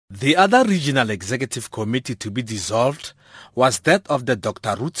The other regional executive committee to be dissolved was that of the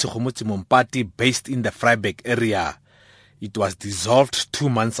Dr. Ruth Sekgomo party based in the Vryburg area. It was dissolved 2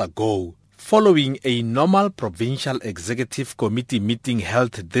 months ago. Following a normal provincial executive committee meeting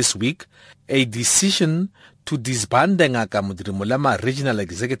held this week, a decision to disband the Ngaka Mudiri Molema regional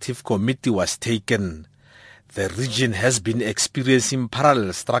executive committee was taken. The region has been experiencing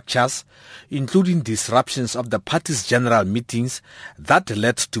parallel structures, including disruptions of the party's general meetings that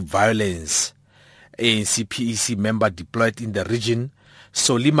led to violence. ANC PEC member deployed in the region,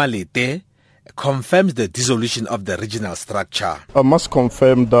 Solima Lete, confirms the dissolution of the regional structure. I must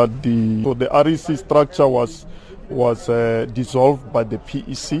confirm that the REC structure was dissolved by the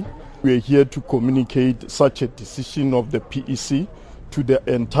PEC. We are here to communicate such a decision of the PEC to the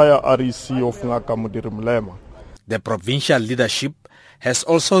entire REC of Ngaka Mudiri Molema. The provincial leadership has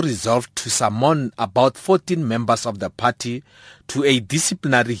also resolved to summon about 14 members of the party to a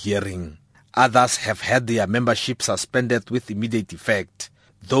disciplinary hearing. Others have had their membership suspended with immediate effect.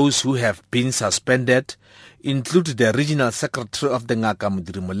 Those who have been suspended include the regional secretary of the Ngaka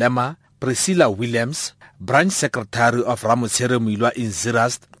Mudiri Molema, Priscilla Williams, branch secretary of Ramosere Muilwa in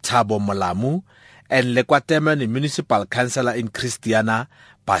Zeerust, Thabo Molamu, and Lekwatemane municipal councillor in Christiana,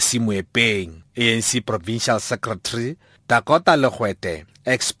 Pasimwepeng. ANC provincial secretary Dakota Legwete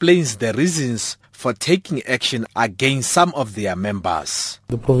explains the reasons for taking action against some of their members.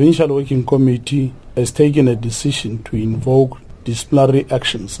 The Provincial Working Committee has taken a decision to invoke disciplinary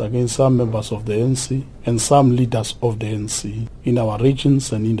actions against some members of the ANC and some leaders of the ANC in our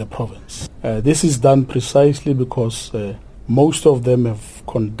regions and in the province. This is done precisely because most of them have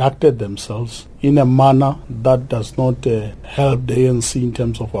conducted themselves in a manner that does not help the ANC in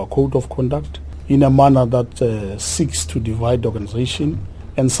terms of our code of conduct, in a manner that seeks to divide the organization,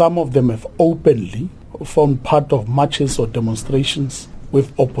 and some of them have openly formed part of marches or demonstrations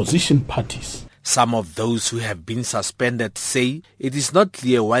with opposition parties. Some of those who have been suspended say it is not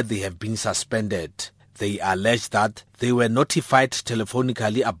clear why they have been suspended. They allege that they were notified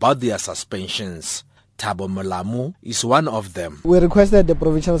telephonically about their suspensions. Thabo Molamu is one of them. We requested the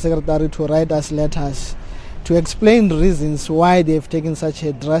provincial secretary to write us letters to explain the reasons why they've taken such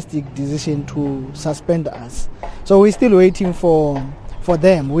a drastic decision to suspend us. So we're still waiting for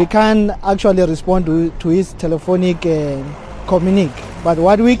them. We can't actually respond to his telephonic communique, but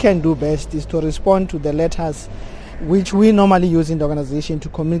what we can do best is to respond to the letters which we normally use in the organization to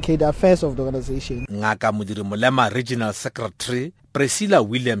communicate the affairs of the organization. Ngaka Mudiri Molema Regional Secretary Priscilla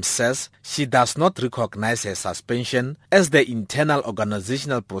Williams says she does not recognize her suspension as the internal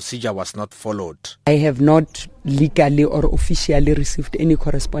organizational procedure was not followed. I have not legally or officially received any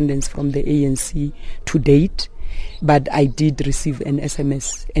correspondence from the ANC to date, but I did receive an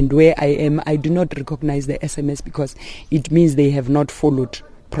SMS, and where I am, I do not recognize the SMS because it means they have not followed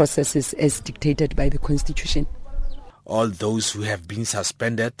processes as dictated by the Constitution. All those who have been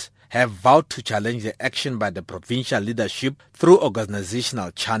suspended have vowed to challenge the action by the provincial leadership through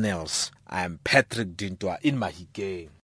organizational channels. I am Patrick Dintwa in Mahikeng.